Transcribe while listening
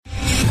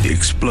The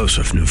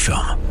explosive new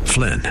film,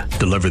 Flynn,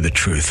 deliver the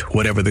truth,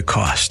 whatever the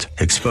cost,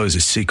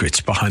 exposes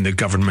secrets behind the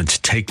government's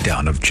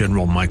takedown of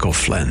General Michael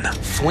Flynn.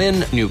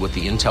 Flynn knew what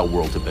the intel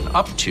world had been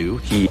up to.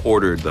 He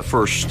ordered the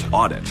first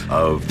audit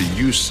of the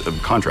use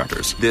of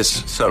contractors.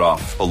 This set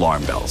off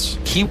alarm bells.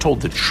 He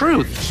told the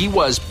truth. He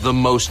was the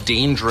most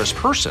dangerous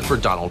person for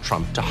Donald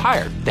Trump to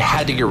hire. They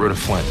had to get rid of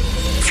Flynn.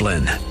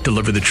 Flynn,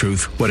 deliver the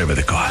truth, whatever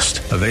the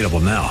cost. Available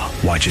now.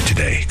 Watch it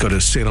today. Go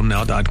to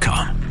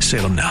salemnow.com.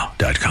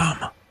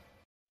 salemnow.com.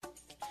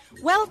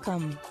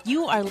 Welcome.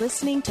 You are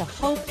listening to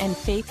Hope and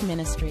Faith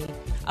Ministry,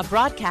 a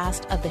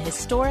broadcast of the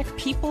historic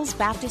People's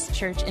Baptist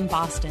Church in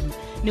Boston,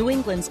 New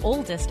England's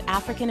oldest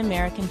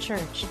African-American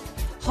church.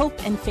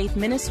 Hope and Faith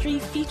Ministry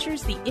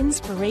features the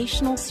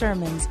inspirational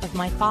sermons of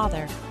my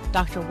father,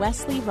 Dr.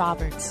 Wesley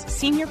Roberts,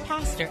 senior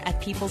pastor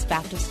at People's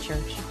Baptist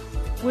Church.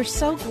 We're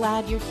so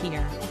glad you're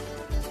here.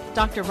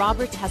 Dr.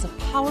 Roberts has a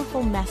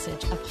powerful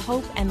message of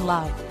hope and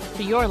love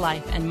for your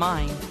life and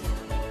mine.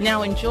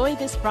 Now enjoy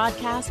this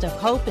broadcast of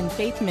Hope and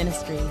Faith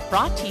Ministry,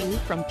 brought to you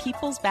from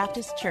People's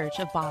Baptist Church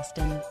of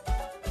Boston.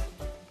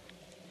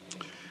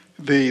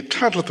 The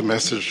title of the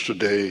message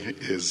today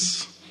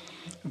is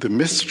The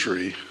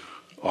Mystery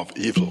of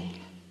Evil.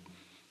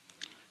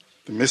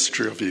 The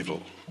Mystery of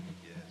Evil.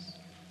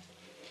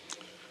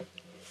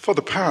 For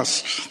the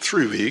past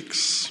 3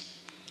 weeks,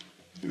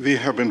 we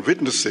have been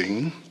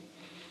witnessing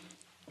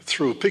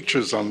through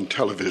pictures on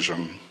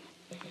television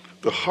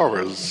the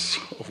horrors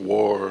of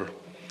war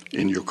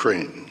in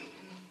Ukraine.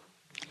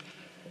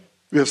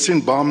 We have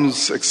seen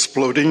bombs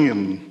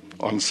exploding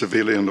on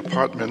civilian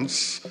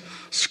apartments,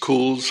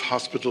 schools,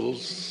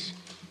 hospitals,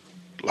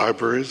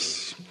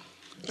 libraries,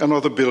 and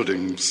other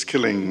buildings,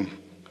 killing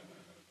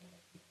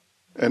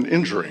and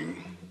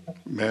injuring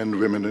men,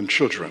 women, and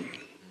children.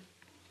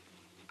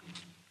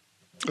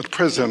 At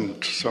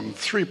present, some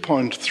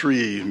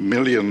 3.3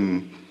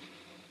 million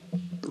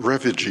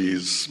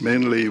refugees,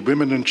 mainly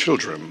women and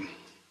children,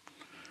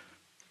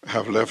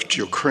 have left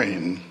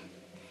Ukraine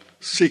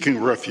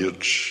seeking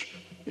refuge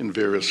in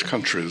various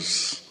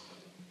countries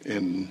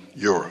in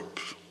Europe.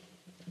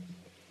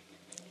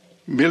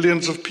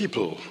 Millions of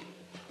people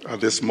at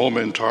this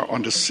moment are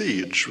under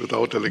siege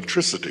without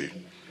electricity,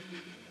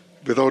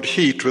 without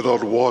heat,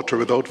 without water,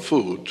 without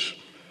food,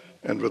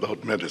 and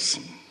without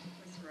medicine.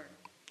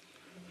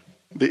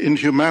 The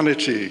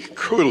inhumanity,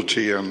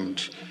 cruelty,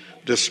 and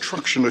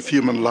destruction of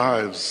human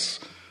lives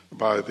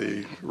by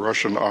the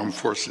Russian armed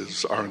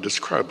forces are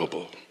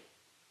indescribable.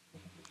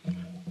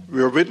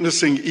 We are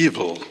witnessing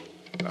evil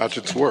at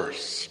its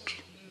worst.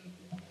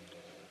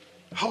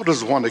 How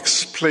does one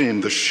explain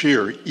the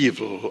sheer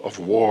evil of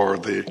war,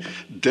 the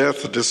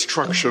death,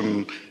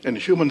 destruction, and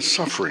human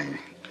suffering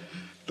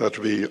that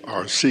we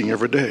are seeing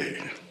every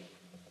day?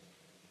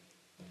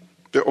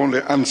 The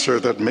only answer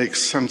that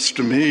makes sense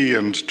to me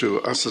and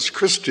to us as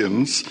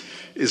Christians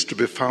is to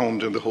be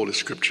found in the Holy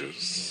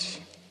Scriptures.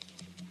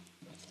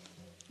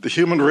 The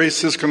human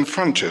race is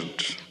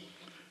confronted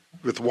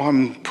with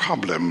one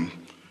problem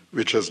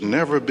which has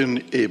never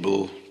been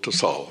able to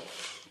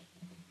solve.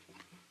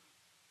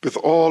 With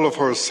all of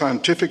our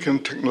scientific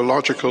and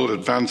technological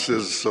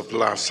advances of the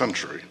last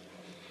century,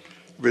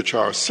 which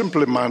are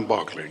simply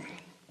mind-boggling,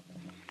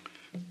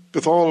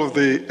 with all of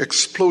the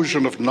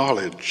explosion of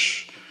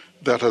knowledge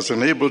that has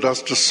enabled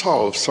us to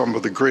solve some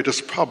of the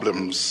greatest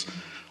problems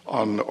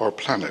on our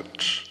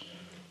planet,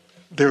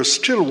 there is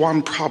still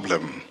one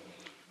problem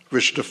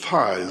which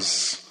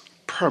defies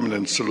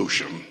permanent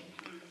solution,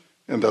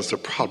 and that's the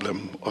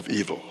problem of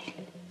evil.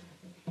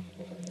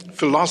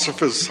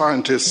 Philosophers,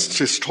 scientists,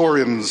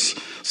 historians,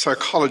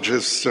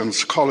 psychologists, and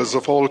scholars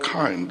of all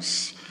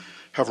kinds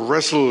have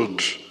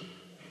wrestled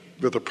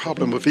with the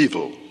problem of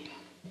evil.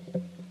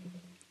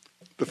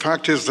 The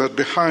fact is that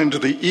behind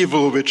the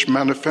evil which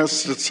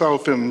manifests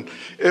itself in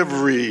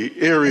every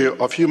area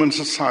of human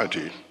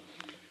society,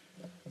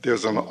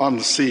 there's an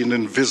unseen,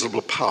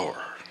 invisible power.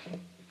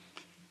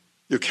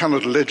 You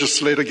cannot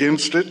legislate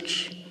against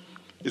it.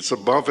 It's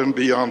above and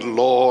beyond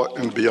law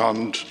and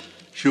beyond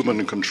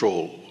human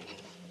control.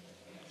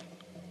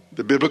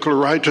 The biblical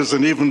writers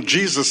and even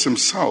Jesus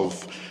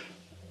himself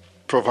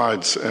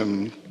provides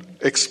an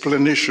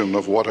explanation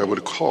of what I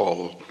would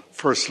call,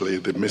 firstly,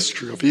 the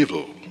mystery of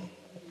evil.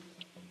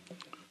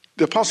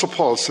 The Apostle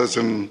Paul says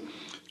in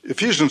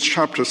Ephesians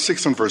chapter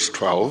 6 and verse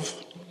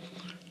 12,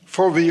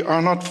 "For we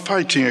are not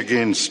fighting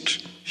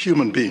against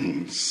human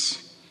beings,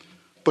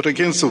 but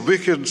against the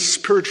wicked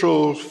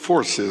spiritual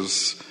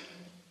forces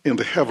in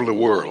the heavenly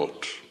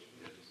world,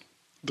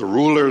 the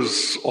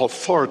rulers,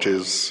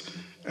 authorities,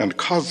 and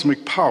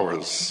cosmic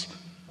powers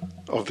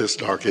of this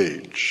dark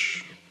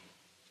age."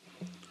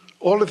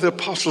 All of the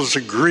apostles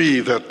agree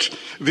that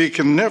we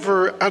can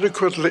never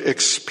adequately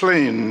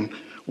explain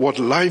what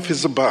life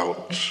is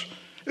about,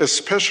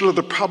 especially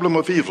the problem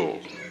of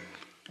evil,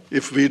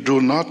 if we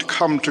do not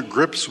come to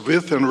grips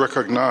with and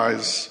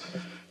recognize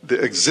the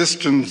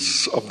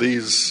existence of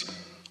these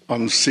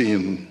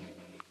unseen,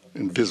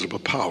 invisible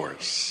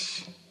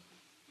powers.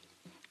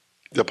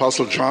 The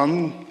Apostle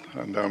John,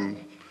 and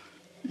I'm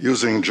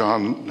using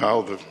John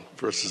now, the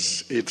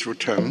verses 8 through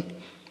 10.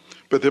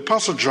 But the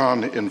Apostle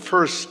John in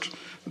 1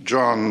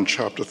 John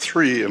chapter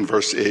 3 and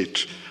verse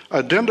 8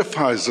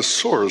 identifies the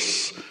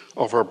source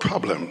of our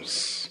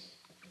problems.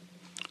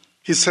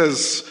 He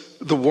says,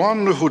 "The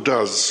one who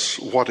does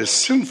what is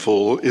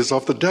sinful is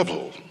of the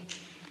devil,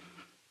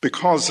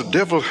 because the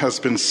devil has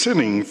been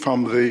sinning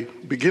from the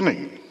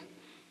beginning.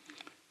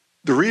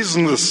 The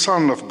reason the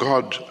Son of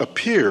God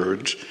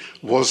appeared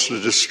was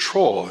to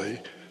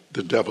destroy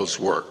the devil's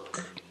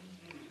work."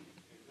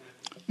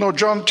 Now,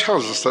 John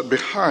tells us that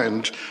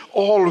behind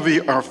all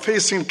we are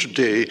facing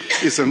today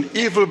is an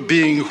evil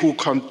being who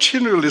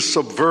continually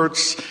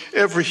subverts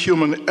every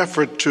human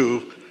effort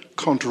to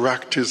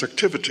counteract his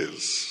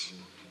activities.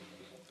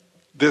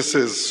 This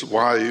is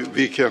why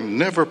we can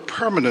never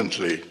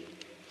permanently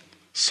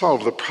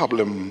solve the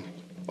problem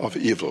of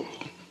evil.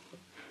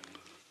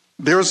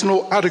 There is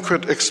no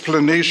adequate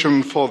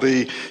explanation for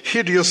the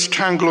hideous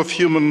tangle of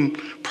human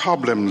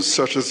problems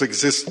such as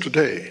exist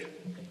today.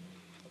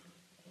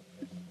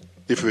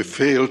 If we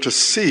fail to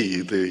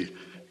see the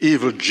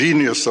evil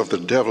genius of the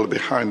devil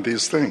behind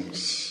these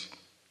things.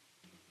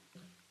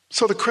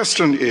 So the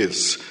question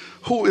is,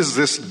 who is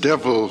this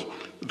devil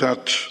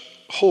that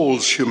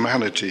holds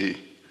humanity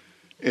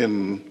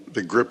in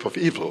the grip of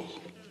evil?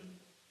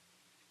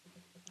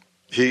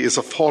 He is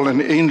a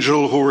fallen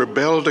angel who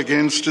rebelled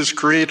against his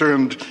creator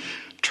and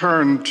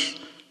turned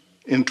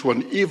into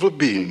an evil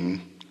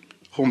being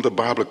whom the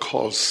Bible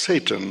calls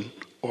Satan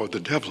or the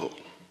devil.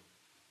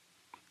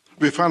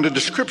 We find a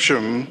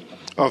description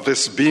of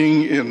this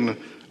being in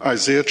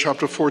Isaiah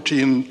chapter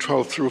 14,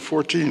 12 through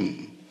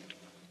 14.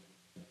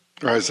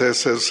 Isaiah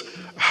says,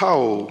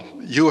 "How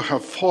you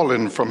have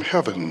fallen from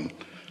heaven,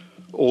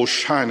 O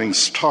shining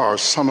star,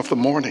 son of the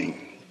morning.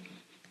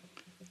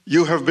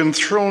 You have been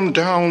thrown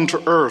down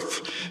to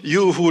earth,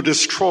 you who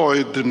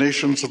destroyed the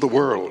nations of the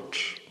world.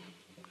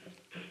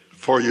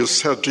 For you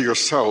said to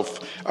yourself,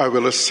 I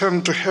will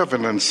ascend to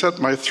heaven and set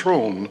my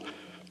throne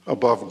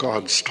above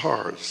God's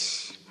stars.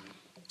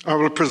 I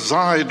will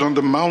preside on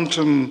the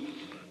mountain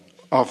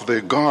of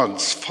the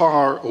gods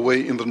far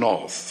away in the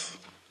north.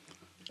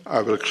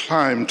 I will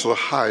climb to the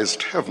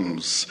highest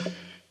heavens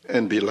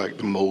and be like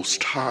the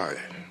Most High."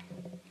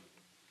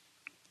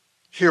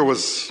 Here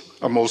was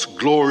a most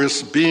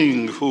glorious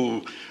being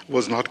who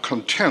was not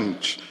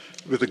content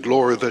with the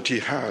glory that he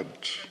had.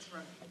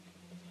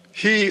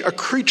 He, a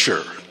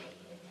creature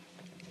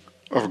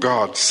of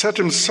God, set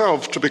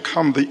himself to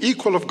become the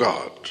equal of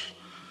God,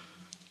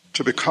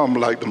 to become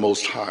like the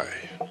Most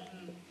High.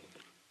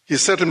 He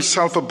set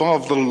himself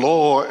above the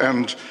law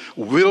and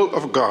will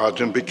of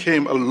God and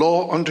became a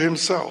law unto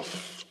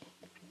himself.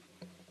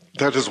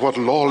 That is what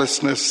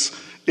lawlessness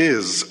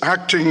is,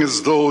 acting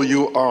as though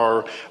you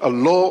are a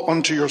law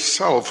unto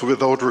yourself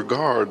without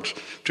regard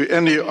to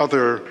any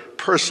other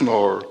person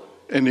or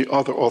any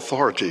other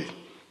authority.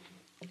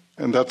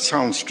 And that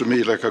sounds to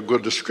me like a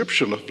good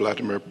description of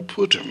Vladimir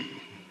Putin.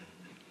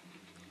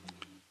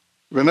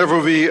 Whenever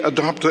we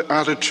adopt the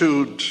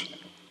attitude,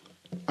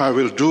 "I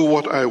will do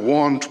what I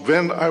want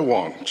when I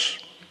want,"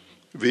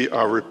 we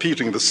are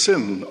repeating the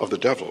sin of the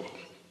devil.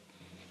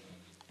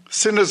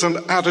 Sin is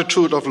an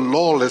attitude of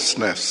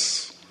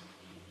lawlessness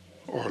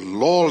or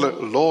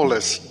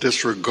lawless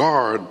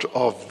disregard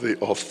of the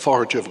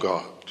authority of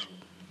God.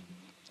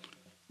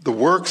 The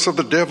works of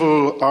the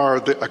devil are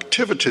the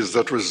activities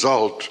that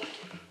result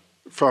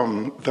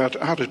from that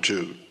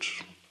attitude.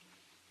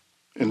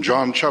 In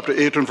John chapter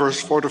 8 and verse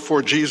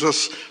 44,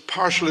 Jesus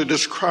partially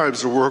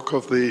describes the work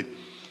of the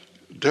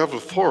devil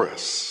for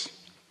us.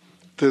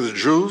 To the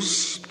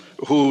Jews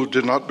who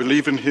did not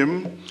believe in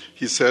him,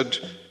 he said,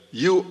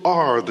 "You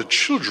are the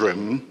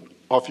children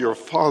of your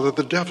father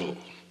the devil,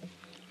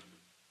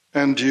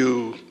 and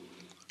you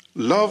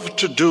love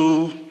to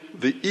do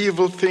the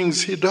evil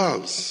things he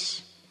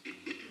does.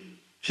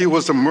 He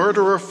was a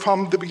murderer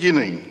from the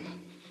beginning.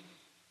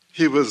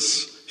 He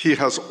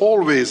has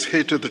always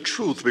hated the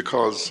truth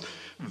because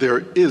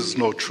there is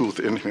no truth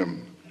in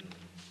him.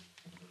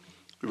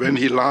 When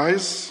he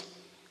lies,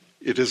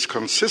 it is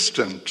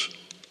consistent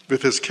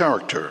with his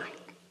character,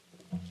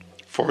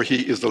 for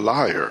he is the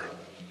liar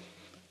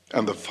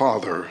and the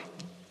father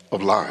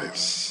of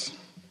lies."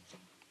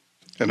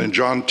 And in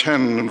John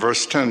 10 and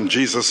verse 10,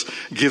 Jesus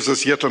gives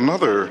us yet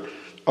another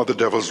of the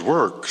devil's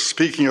work.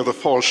 Speaking of the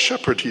false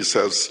shepherd, he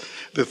says,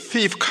 "The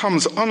thief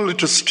comes only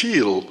to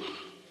steal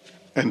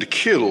and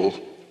kill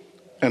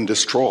and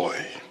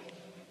destroy."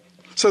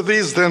 So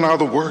these then are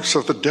the works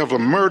of the devil: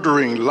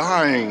 murdering,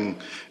 lying,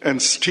 and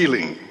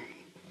stealing.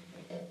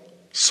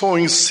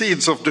 Sowing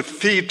seeds of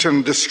defeat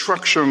and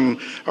destruction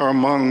are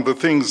among the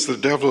things the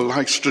devil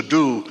likes to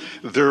do,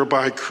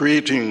 thereby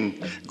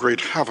creating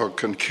great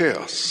havoc and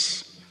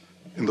chaos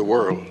in the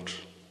world.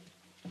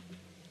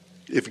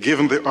 If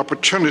given the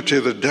opportunity,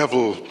 the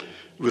devil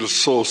will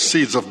sow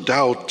seeds of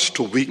doubt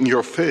to weaken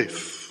your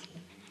faith.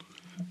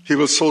 He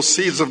will sow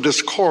seeds of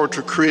discord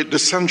to create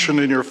dissension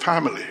in your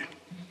family.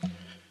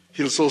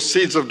 He'll sow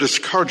seeds of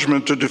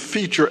discouragement to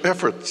defeat your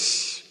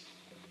efforts.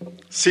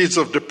 seeds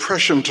of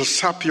depression to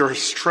sap your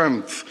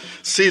strength,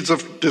 seeds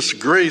of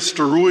disgrace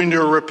to ruin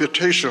your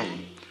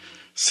reputation,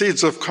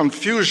 seeds of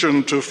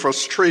confusion to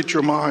frustrate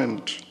your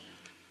mind,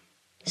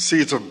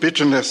 seeds of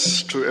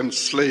bitterness to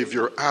enslave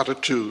your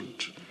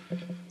attitude,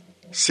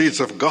 seeds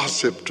of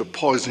gossip to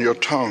poison your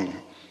tongue,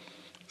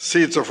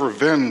 seeds of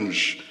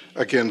revenge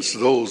against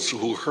those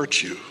who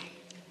hurt you,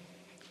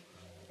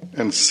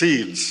 and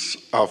seeds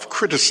of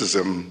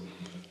criticism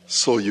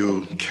so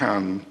you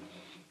can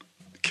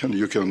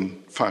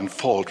find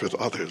fault with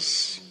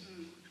others.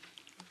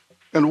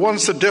 And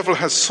once the devil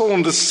has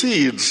sown the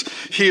seeds,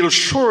 he'll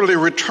surely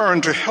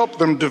return to help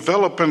them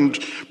develop and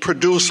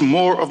produce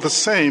more of the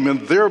same,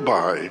 and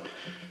thereby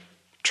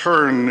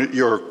turn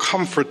your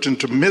comfort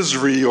into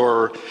misery,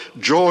 your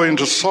joy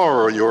into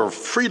sorrow, your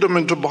freedom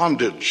into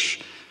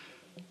bondage,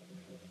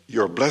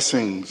 your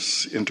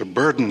blessings into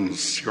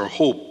burdens, your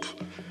hope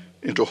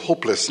into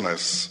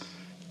hopelessness,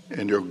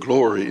 and your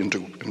glory into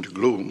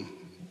gloom.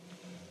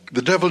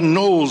 The devil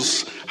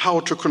knows how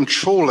to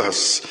control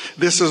us.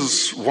 This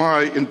is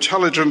why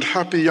intelligent,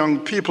 happy young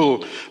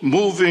people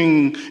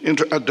moving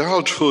into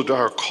adulthood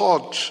are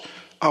caught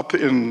up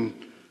in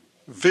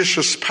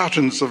vicious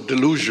patterns of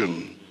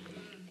delusion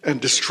and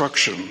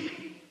destruction.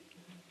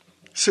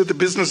 See, the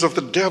business of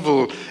the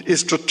devil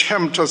is to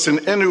tempt us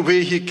in any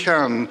way he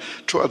can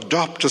to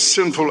adopt a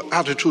sinful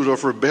attitude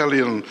of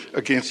rebellion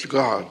against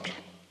God.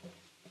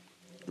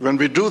 When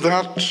we do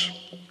that,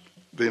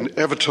 the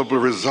inevitable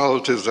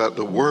result is that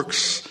the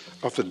works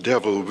of the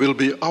devil will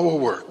be our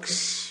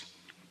works.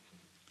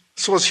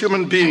 So as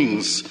human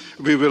beings,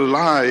 we will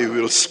lie,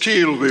 we'll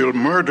steal, we'll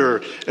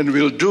murder, and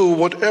we'll do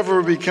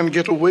whatever we can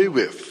get away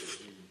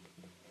with.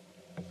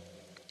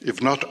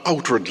 If not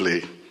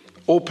outwardly,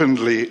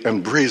 openly,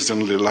 and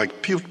brazenly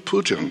like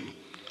Putin,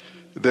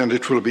 then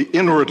it will be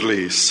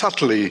inwardly,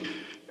 subtly,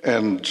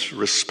 and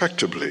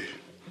respectably.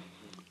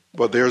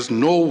 But there's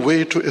no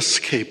way to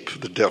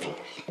escape the devil.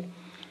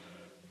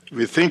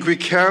 We think we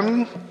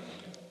can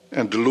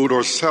and delude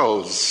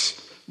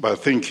ourselves by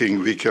thinking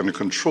we can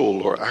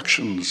control our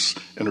actions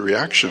and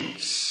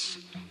reactions.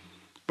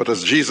 But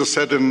as Jesus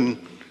said in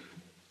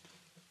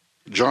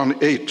John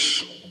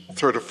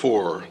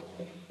 8:34,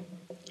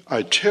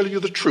 I tell you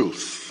the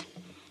truth,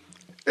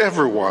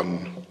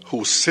 everyone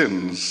who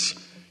sins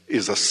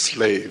is a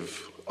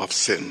slave of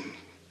sin.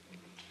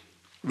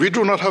 We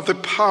do not have the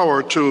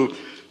power to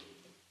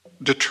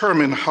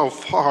determine how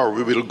far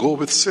we will go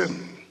with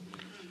sin.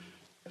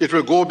 It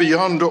will go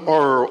beyond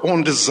our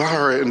own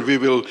desire, and we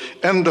will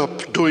end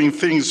up doing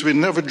things we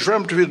never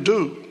dreamt we'd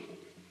do.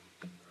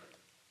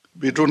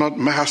 We do not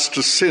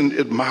master sin,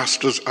 it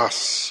masters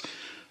us.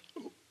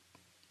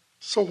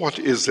 So what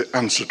is the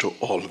answer to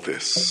all of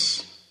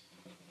this?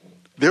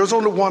 There's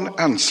only one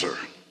answer,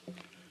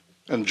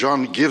 and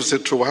John gives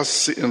it to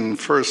us in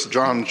 1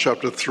 John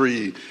chapter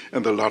 3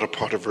 and the latter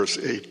part of verse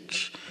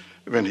 8,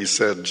 when he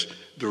said,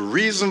 the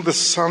reason the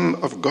Son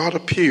of God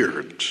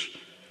appeared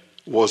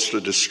was to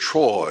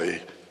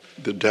destroy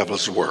the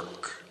devil's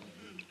work.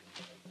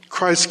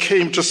 Christ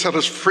came to set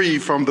us free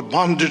from the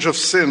bondage of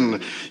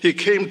sin. He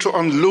came to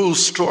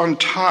unloose, to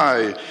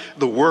untie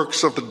the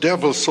works of the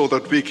devil so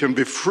that we can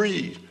be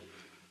free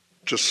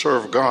to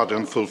serve God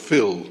and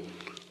fulfill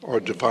our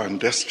divine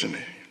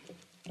destiny.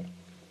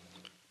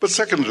 But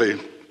secondly,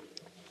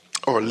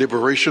 our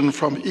liberation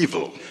from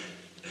evil.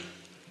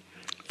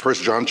 1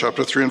 John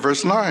chapter 3 and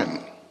verse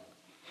 9.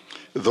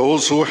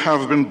 Those who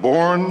have been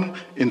born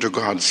into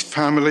God's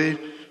family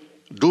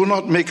do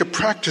not make a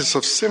practice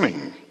of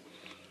sinning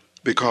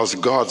because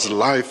God's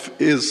life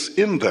is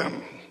in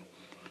them.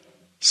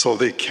 So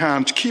they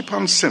can't keep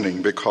on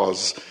sinning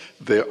because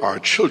they are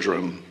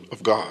children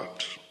of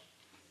God.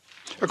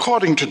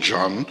 According to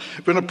John,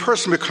 when a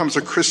person becomes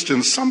a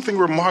Christian, something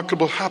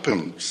remarkable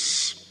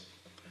happens.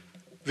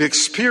 We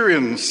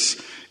experience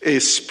a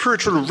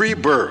spiritual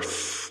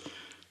rebirth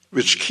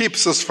which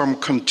keeps us from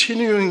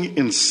continuing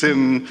in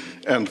sin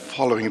and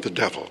following the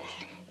devil.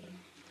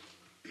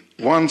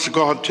 Once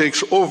God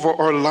takes over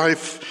our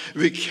life,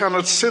 we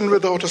cannot sin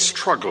without a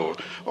struggle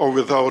or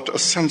without a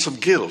sense of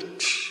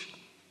guilt.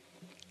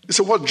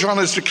 So what John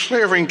is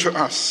declaring to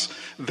us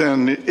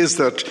then is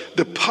that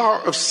the power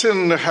of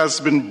sin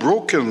has been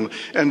broken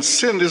and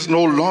sin is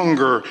no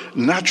longer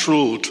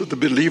natural to the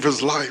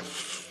believer's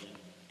life.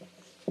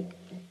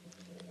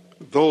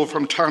 Though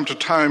from time to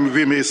time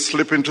we may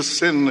slip into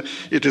sin,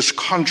 it is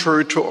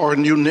contrary to our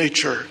new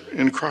nature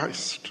in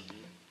Christ.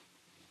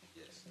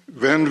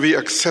 When we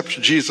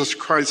accept Jesus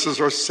Christ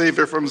as our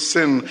Savior from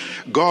sin,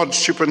 God's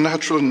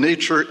supernatural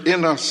nature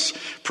in us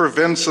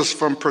prevents us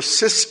from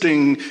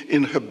persisting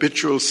in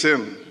habitual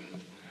sin.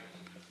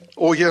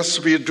 Oh yes,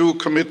 we do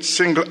commit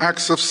single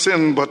acts of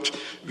sin, but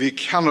we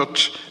cannot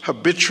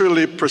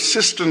habitually,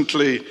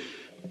 persistently,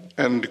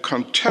 and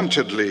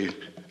contentedly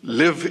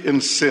live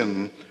in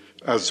sin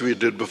as we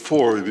did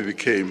before we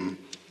became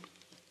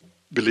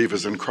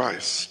believers in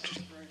Christ.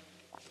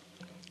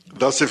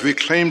 Thus, if we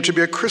claim to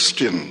be a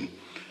Christian,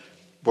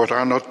 but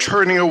are not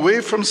turning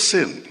away from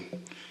sin,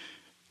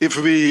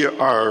 if we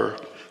are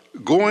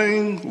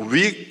going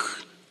week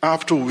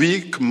after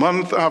week,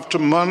 month after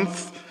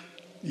month,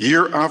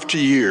 year after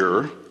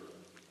year,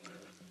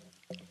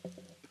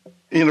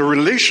 in a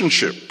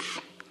relationship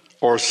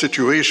or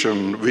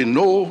situation we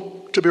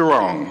know to be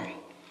wrong,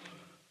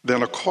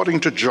 then according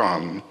to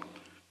John,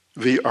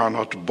 we are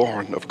not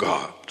born of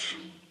God.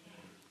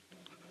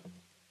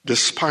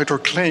 Despite our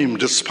claim,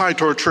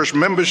 despite our church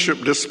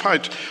membership,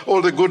 despite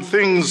all the good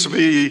things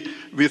we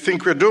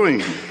think we're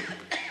doing,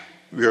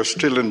 we are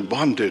still in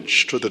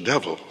bondage to the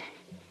devil.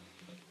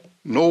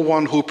 No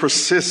one who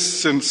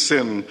persists in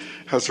sin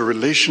has a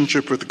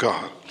relationship with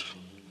God.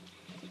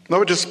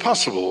 Now, it is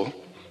possible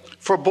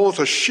for both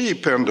a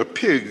sheep and a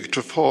pig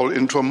to fall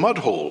into a mud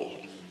hole,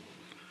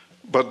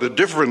 but the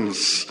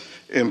difference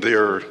in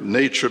their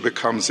nature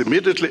becomes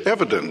immediately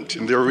evident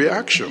in their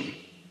reaction.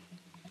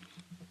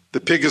 The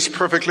pig is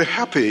perfectly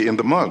happy in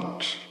the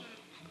mud.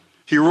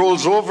 He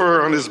rolls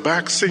over on his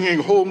back singing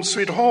 "Home,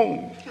 Sweet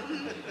Home."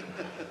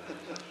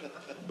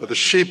 But the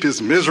sheep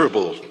is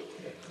miserable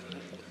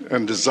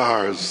and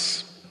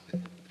desires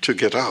to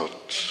get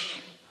out.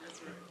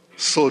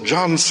 So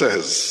John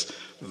says,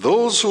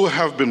 those who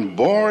have been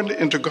born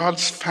into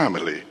God's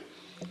family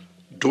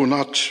do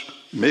not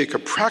make a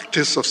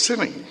practice of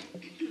sinning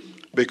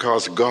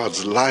because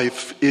God's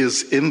life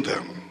is in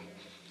them.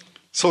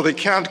 So they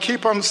can't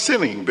keep on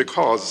sinning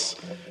because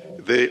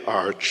they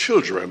are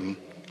children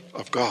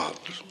of God.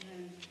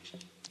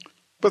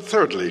 But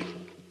thirdly,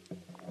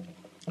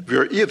 we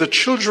are either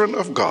children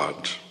of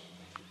God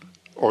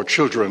or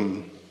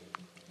children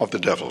of the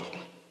devil.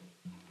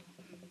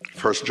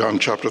 1 John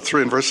chapter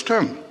 3 and verse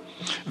 10.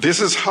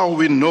 This is how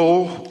we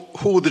know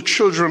who the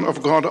children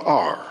of God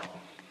are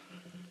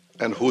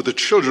and who the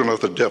children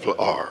of the devil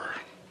are.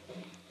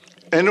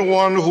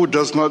 Anyone who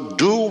does not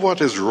do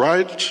what is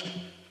right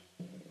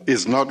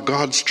is not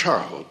God's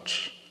child,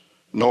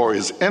 nor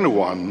is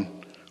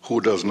anyone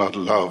who does not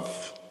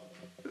love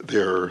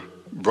their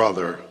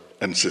brother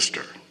and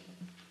sister.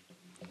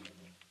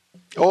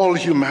 All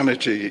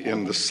humanity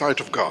in the sight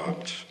of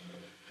God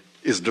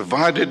is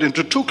divided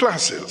into two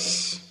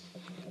classes: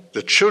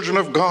 the children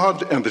of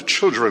God and the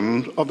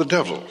children of the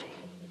devil.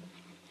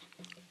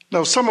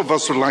 Now, some of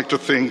us would like to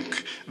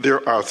think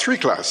there are three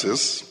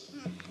classes: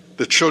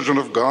 the children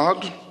of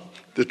God,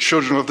 the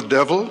children of the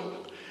devil,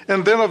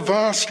 and then a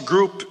vast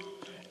group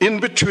in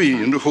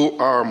between who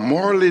are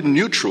morally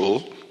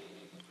neutral,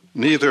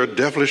 neither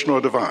devilish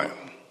nor divine.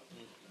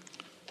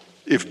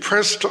 If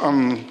pressed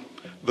on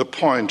the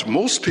point,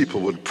 most people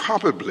would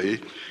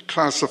probably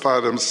classify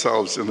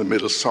themselves in the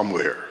middle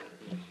somewhere.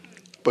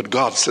 But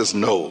God says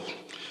no.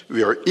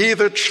 We are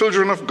either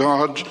children of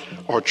God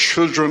or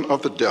children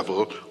of the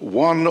devil,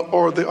 one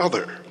or the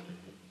other.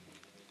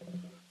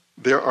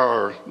 There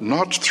are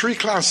not three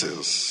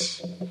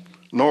classes,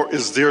 nor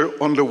is there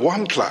only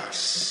one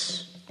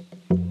class.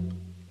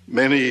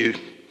 Many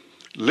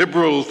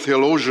liberal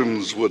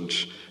theologians would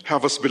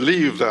have us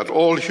believe that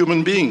all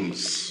human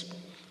beings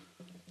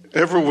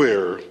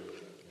everywhere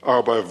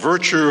are, by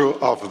virtue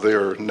of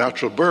their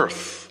natural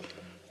birth,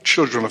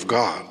 children of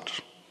God.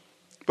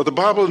 But the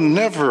Bible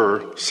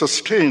never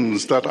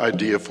sustains that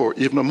idea for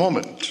even a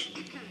moment.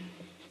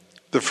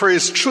 The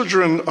phrase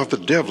children of the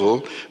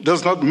devil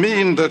does not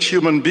mean that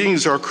human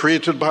beings are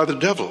created by the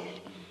devil.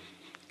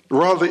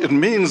 Rather, it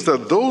means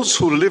that those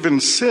who live in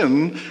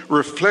sin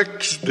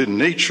reflect the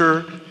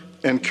nature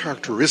and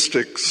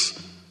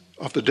characteristics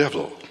of the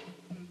devil.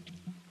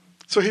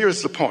 So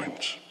here's the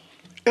point.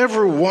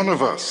 Every one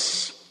of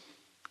us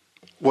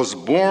was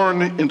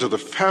born into the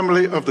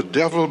family of the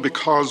devil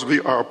because we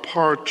are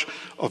part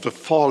of the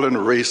fallen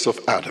race of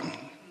Adam.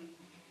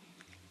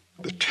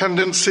 The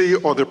tendency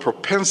or the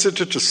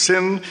propensity to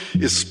sin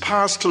is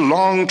passed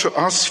along to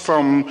us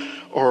from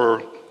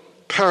our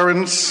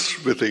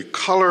parents with the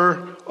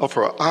color of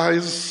our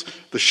eyes,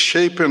 the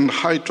shape and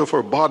height of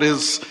our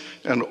bodies,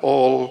 and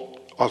all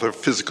other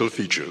physical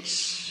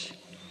features.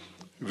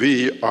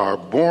 We are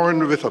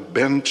born with a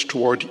bent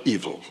toward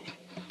evil.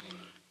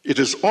 It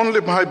is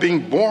only by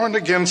being born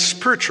again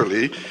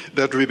spiritually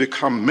that we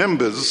become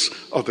members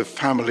of the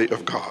family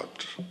of God.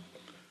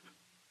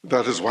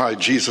 That is why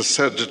Jesus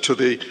said to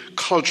the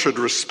cultured,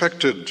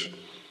 respected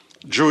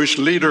Jewish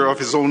leader of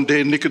his own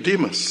day,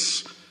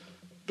 Nicodemus,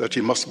 that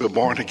he must be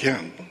born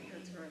again.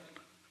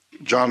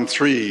 John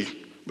 3,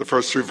 the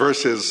first three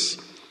verses,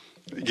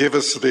 give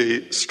us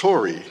the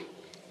story.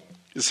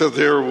 It said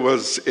there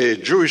was a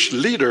Jewish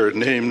leader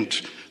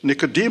named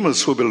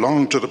Nicodemus who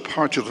belonged to the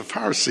party of the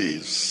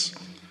Pharisees.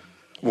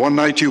 One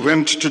night he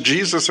went to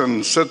Jesus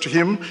and said to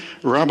him,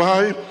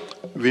 "Rabbi,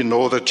 we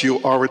know that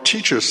you are a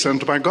teacher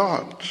sent by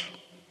God.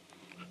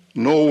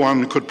 No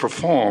one could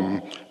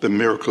perform the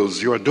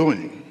miracles you are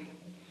doing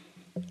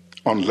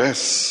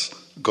unless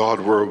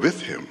God were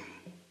with him."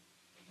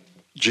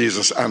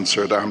 Jesus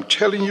answered, "I'm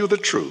telling you the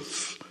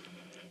truth.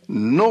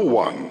 No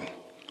one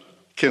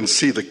can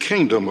see the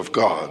kingdom of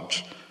God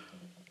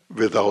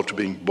without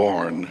being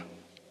born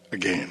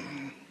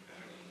again."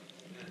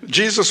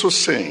 Jesus was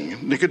saying,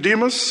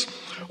 Nicodemus,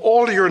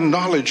 all your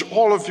knowledge,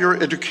 all of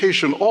your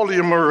education, all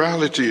your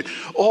morality,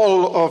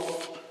 all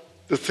of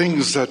the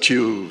things that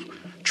you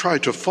try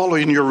to follow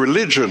in your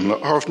religion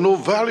are of no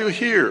value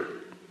here.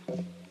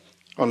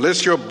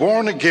 Unless you're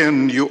born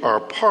again, you are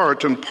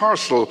part and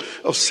parcel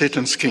of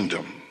Satan's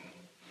kingdom.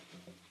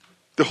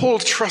 The whole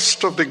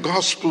thrust of the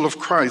gospel of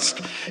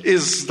Christ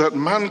is that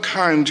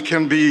mankind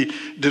can be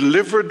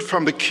delivered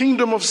from the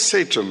kingdom of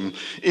Satan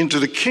into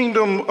the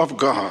kingdom of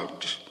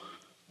God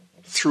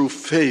through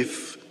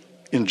faith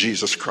in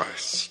Jesus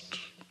Christ.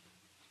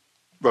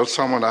 Well,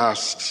 someone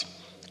asks,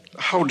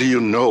 how do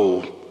you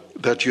know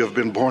that you have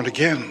been born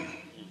again?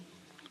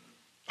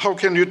 How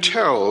can you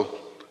tell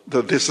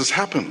that this has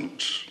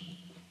happened?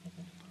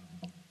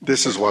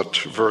 This is what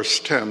verse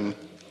 10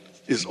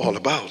 is all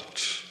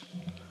about,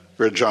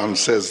 where John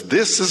says,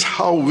 this is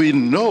how we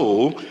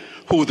know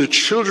who the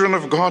children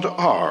of God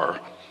are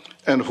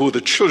and who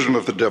the children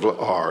of the devil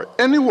are.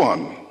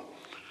 Anyone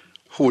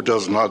who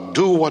does not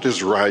do what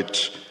is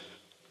right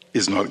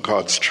is not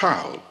God's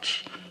child,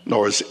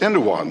 nor is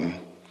anyone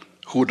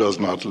who does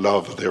not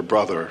love their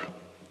brother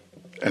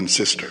and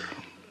sister.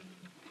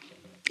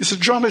 You see,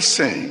 John is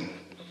saying,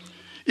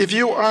 if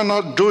you are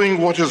not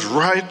doing what is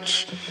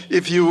right,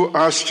 if you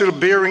are still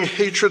bearing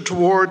hatred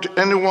toward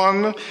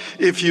anyone,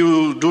 if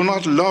you do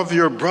not love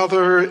your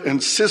brother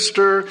and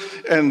sister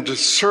and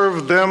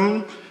serve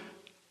them,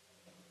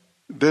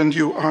 then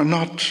you are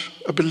not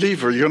a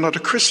believer, you're not a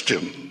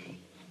Christian.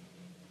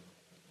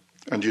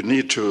 And you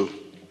need to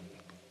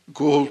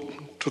go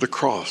to the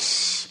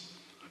cross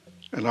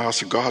and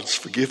ask God's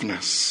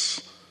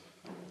forgiveness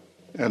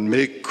and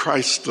make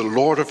Christ the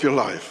Lord of your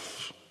life,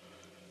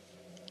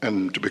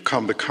 and to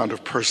become the kind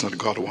of person that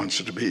God wants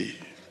you to be.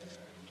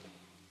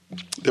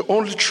 The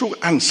only true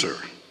answer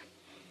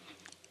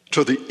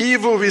to the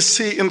evil we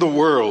see in the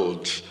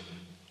world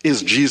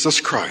is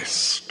Jesus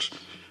Christ,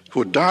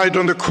 who died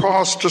on the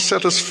cross to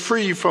set us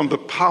free from the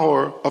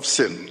power of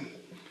sin.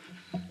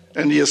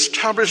 And he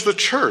established the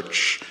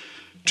church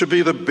to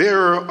be the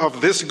bearer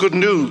of this good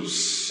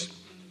news,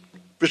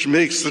 which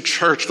makes the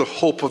church the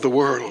hope of the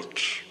world.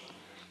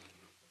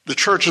 The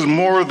church is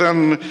more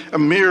than a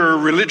mere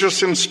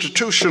religious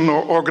institution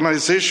or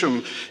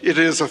organization. It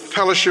is a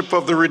fellowship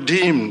of the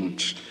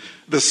redeemed,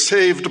 the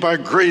saved by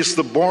grace,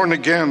 the born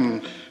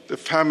again, the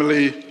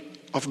family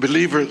of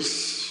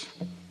believers.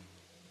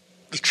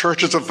 The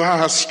church is a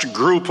vast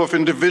group of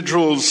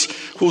individuals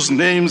whose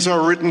names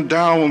are written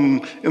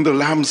down in the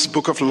Lamb's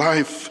Book of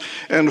Life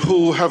and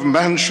who have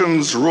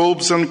mansions,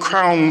 robes, and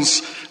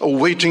crowns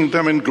awaiting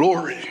them in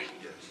glory.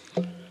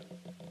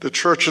 The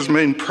church's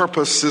main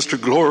purpose is to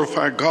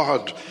glorify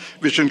God,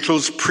 which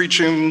includes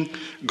preaching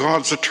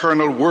God's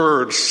eternal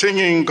word,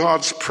 singing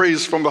God's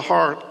praise from the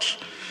heart,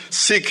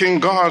 seeking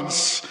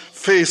God's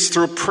face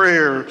through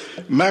prayer,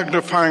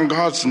 magnifying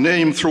God's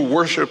name through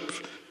worship,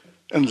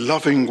 and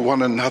loving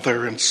one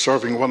another and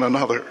serving one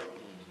another.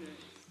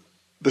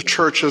 The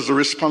church has the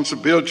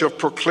responsibility of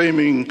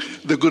proclaiming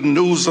the good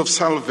news of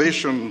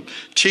salvation,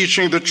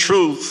 teaching the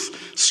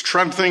truth,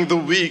 strengthening the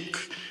weak,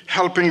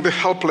 helping the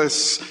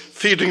helpless,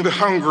 feeding the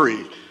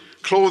hungry,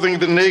 clothing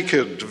the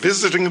naked,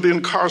 visiting the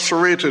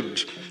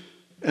incarcerated,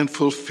 and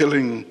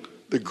fulfilling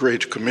the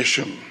Great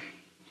Commission.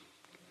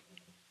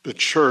 The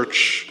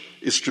church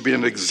is to be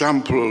an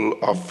example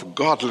of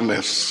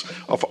godliness,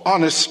 of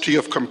honesty,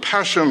 of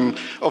compassion,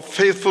 of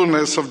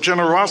faithfulness, of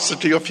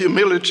generosity, of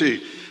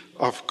humility,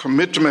 of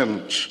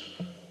commitment,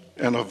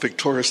 and of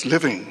victorious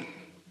living.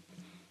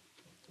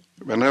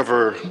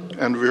 Whenever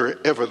and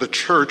wherever the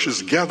church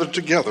is gathered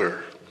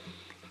together,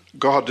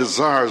 God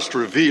desires to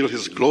reveal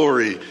his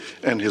glory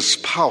and his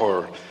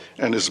power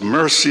and his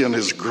mercy and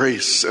his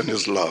grace and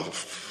his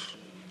love.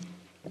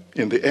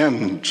 In the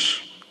end,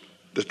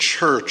 the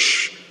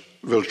church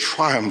will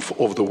triumph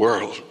over the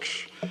world.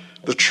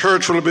 The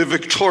church will be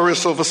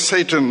victorious over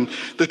Satan.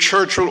 The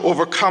church will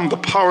overcome the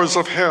powers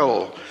of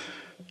hell.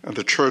 And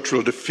the church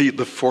will defeat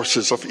the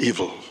forces of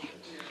evil.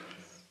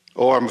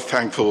 Oh, I'm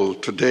thankful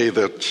today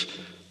that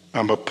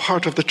I'm a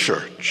part of the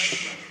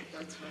church.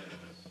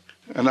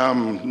 And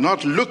I'm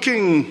not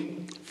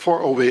looking for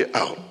a way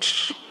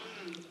out,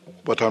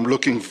 but I'm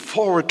looking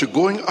forward to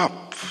going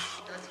up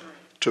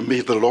to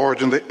meet the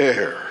Lord in the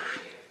air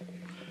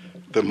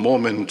the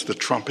moment the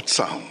trumpet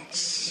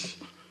sounds.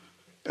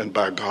 And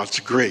by God's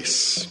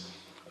grace,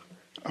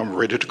 I'm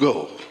ready to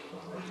go,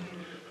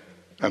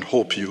 and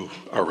hope you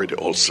are ready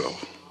also.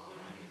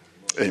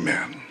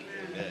 Amen.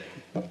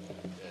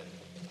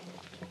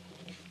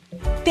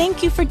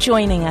 Thank you for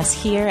joining us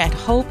here at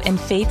Hope and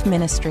Faith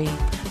Ministry,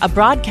 a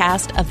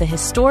broadcast of the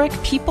historic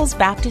People's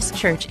Baptist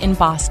Church in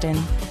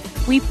Boston.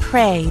 We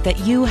pray that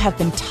you have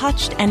been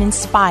touched and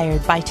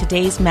inspired by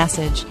today's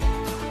message.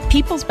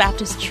 People's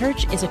Baptist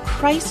Church is a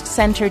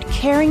Christ-centered,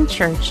 caring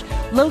church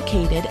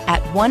located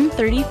at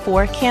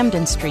 134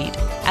 Camden Street,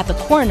 at the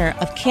corner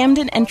of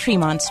Camden and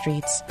Tremont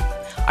Streets.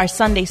 Our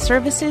Sunday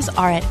services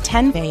are at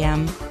 10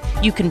 a.m.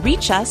 You can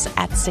reach us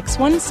at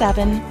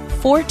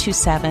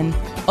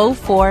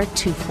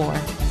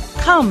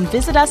 617-427-0424. Come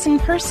visit us in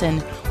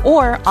person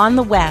or on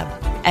the web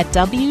at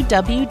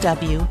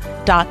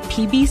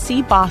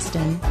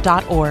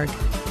www.pbcboston.org.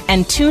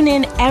 And tune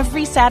in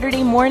every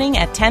Saturday morning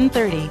at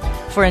 10:30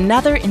 for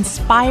another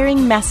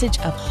inspiring message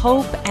of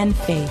hope and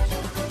faith.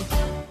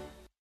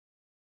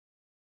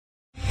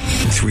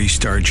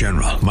 3-star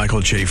General Michael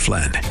J.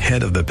 Flynn,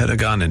 head of the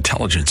Pentagon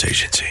Intelligence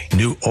Agency,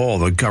 knew all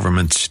the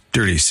government's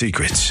dirty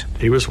secrets.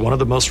 He was one of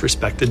the most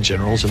respected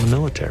generals in the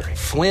military.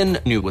 Flynn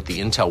knew what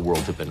the intel world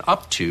had been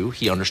up to.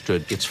 He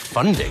understood its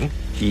funding.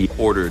 He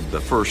ordered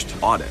the first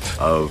audit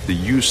of the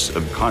use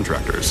of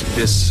contractors.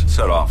 This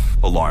set off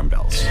alarm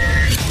bells.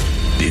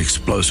 The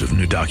explosive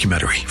new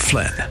documentary,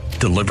 Flynn,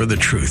 Deliver the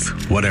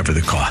Truth, Whatever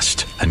the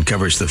Cost,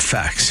 uncovers the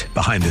facts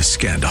behind this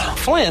scandal.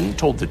 Flynn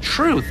told the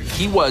truth.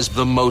 He was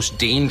the most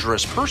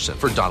dangerous person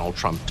for Donald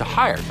Trump to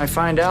hire. I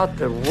find out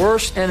the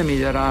worst enemy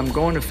that I'm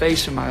going to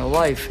face in my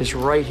life is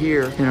right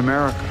here in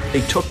America.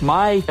 They took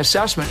my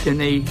assessment and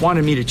they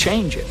wanted me to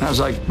change it. And I was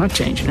like, I'm not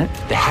changing it.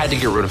 They had to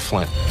get rid of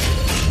Flynn.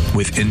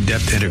 With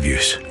in-depth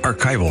interviews,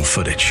 archival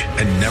footage,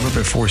 and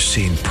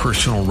never-before-seen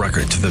personal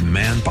records of the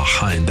man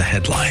behind the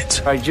headlines.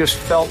 I just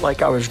felt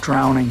like I was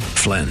drowning.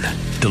 Flynn,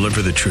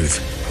 Deliver the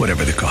Truth,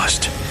 Whatever the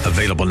Cost.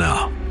 Available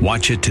now.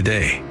 Watch it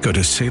today. Go to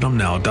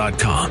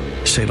salemnow.com.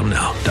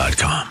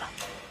 salemnow.com.